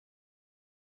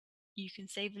You can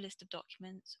save a list of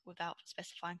documents without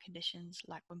specifying conditions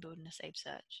like when building a saved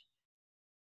search.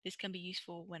 This can be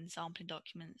useful when sampling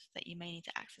documents that you may need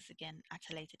to access again at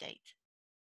a later date.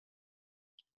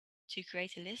 To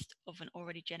create a list of an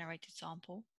already generated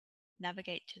sample,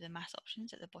 navigate to the mass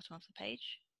options at the bottom of the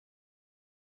page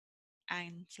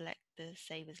and select the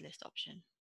Save as List option.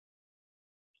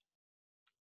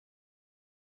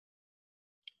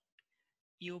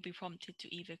 You will be prompted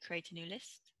to either create a new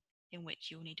list, in which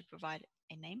you will need to provide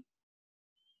a name,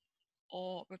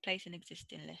 or replace an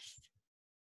existing list,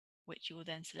 which you will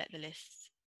then select the lists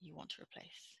you want to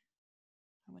replace.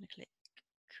 I'm going to click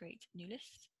Create New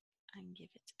List and give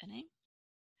it a name,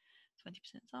 20%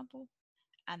 sample,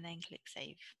 and then click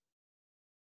Save.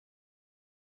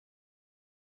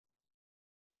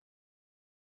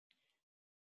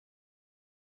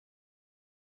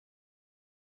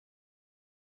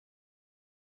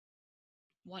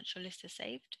 Once your list is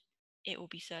saved, it will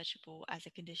be searchable as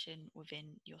a condition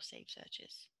within your saved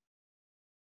searches.